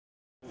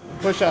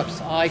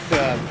push-ups, I like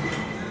to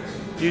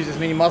use as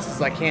many muscles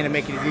as I can to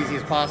make it as easy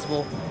as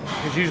possible,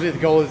 because usually the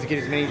goal is to get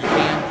as many as you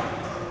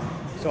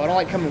can. So I don't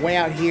like coming way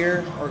out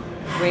here, or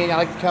I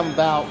like to come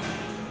about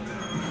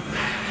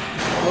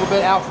a little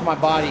bit out from my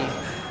body,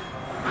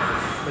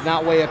 but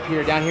not way up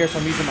here. Down here, so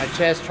I'm using my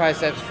chest,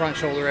 triceps, front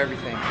shoulder,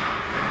 everything.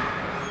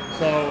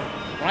 So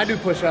when I do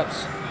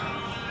push-ups,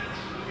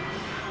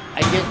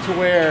 I get to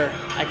where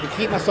I can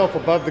keep myself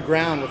above the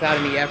ground without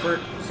any effort.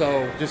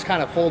 So just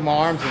kind of fold my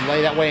arms and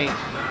lay that way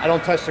I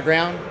don't touch the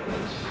ground.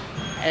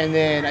 And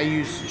then I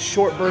use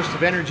short bursts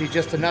of energy,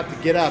 just enough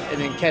to get up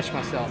and then catch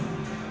myself.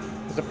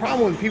 There's a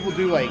problem when people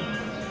do like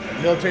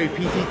military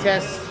PT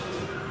tests,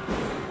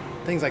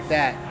 things like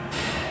that.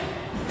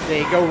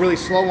 They go really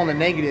slow on the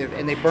negative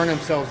and they burn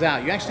themselves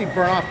out. You actually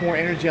burn off more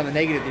energy on the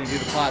negative than you do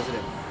the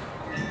positive.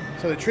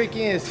 So the trick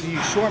is to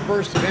use short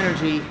bursts of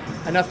energy,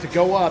 enough to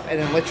go up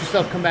and then let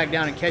yourself come back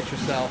down and catch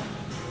yourself,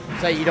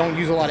 so that you don't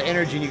use a lot of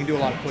energy and you can do a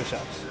lot of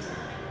push-ups.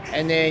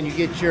 And then you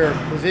get your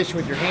position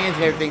with your hands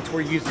and everything to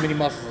where you use as many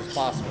muscles as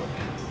possible.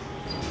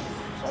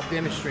 So I'll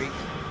demonstrate.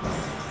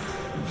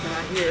 Come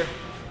out here,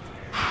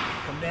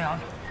 come down,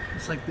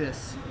 just like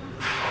this.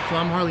 So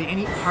I'm hardly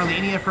any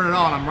effort at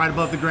all, and I'm right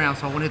above the ground,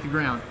 so I won't hit the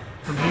ground.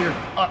 From here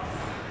up,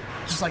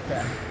 just like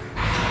that.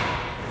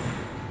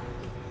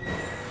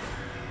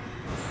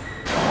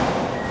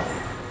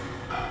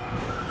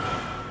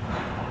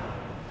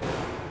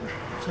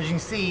 So as you can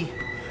see,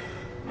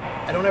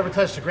 I don't ever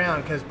touch the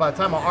ground, because by the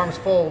time my arms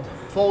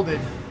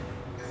folded,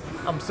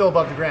 I'm still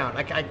above the ground.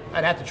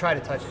 I'd have to try to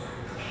touch it.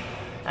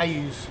 I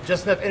use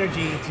just enough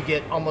energy to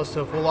get almost to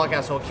a full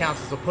lockout, so it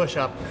counts as a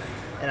push-up,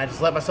 and I just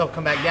let myself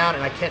come back down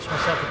and I catch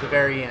myself at the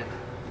very end.